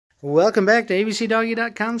Welcome back to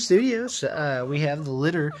abcdoggy.com studios. We have the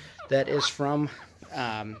litter that is from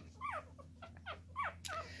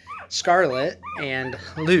Scarlett and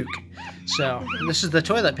Luke. So this is the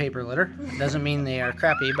toilet paper litter. It doesn't mean they are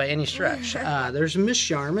crappy by any stretch. There's Miss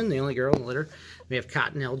Charmin, the only girl in the litter. We have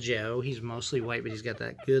Cottonelle Joe. He's mostly white, but he's got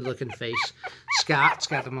that good-looking face. Scott's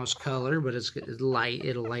got the most color, but it's light.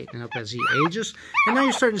 It'll lighten up as he ages. And now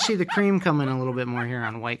you're starting to see the cream come in a little bit more here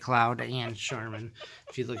on White Cloud and Charmin.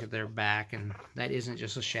 If you look at their back, and that isn't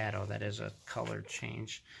just a shadow. That is a color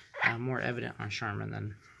change. More evident on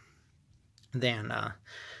Charmin than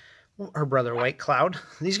her brother White Cloud.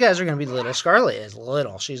 These guys are going to be little. Scarlett is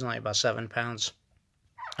little. She's only about 7 pounds.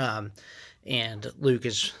 And Luke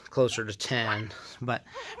is closer to 10. But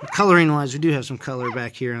coloring-wise, we do have some color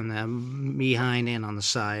back here on the behind and on the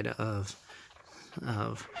side of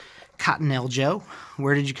Cottonelle Joe.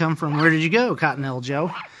 Where did you come from? Where did you go, Cottonelle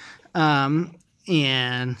Joe? And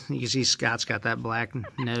you can see Scott's got that black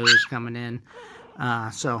nose coming in.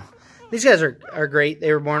 So these guys are great.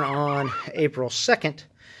 They were born on April 2nd.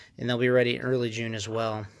 And they'll be ready in early June as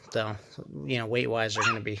well. So, you know, weight-wise, they're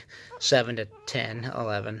going to be 7 to 10,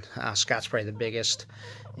 11. Scott's probably the biggest.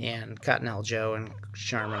 And Cottonelle Joe and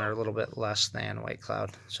Charmin are a little bit less than White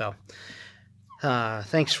Cloud. So,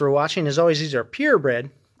 thanks for watching. As always, these are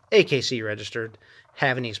purebred, AKC registered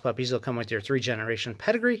Havanese puppies. They'll come with your 3-generation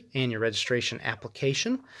pedigree and your registration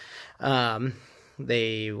application.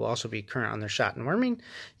 They will also be current on their shot and worming.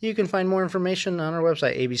 You can find more information on our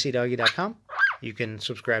website, abcdoggy.com. You can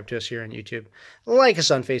subscribe to us here on YouTube. Like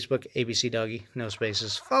us on Facebook, ABC Doggy, no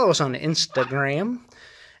spaces. Follow us on Instagram,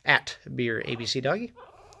 at BeerABCDoggy.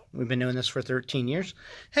 We've been doing this for 13 years.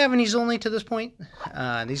 Havanese only to this point.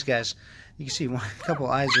 These guys, you can see a couple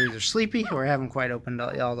eyes are either sleepy or haven't quite opened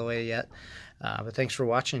all the way yet. But thanks for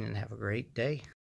watching and have a great day.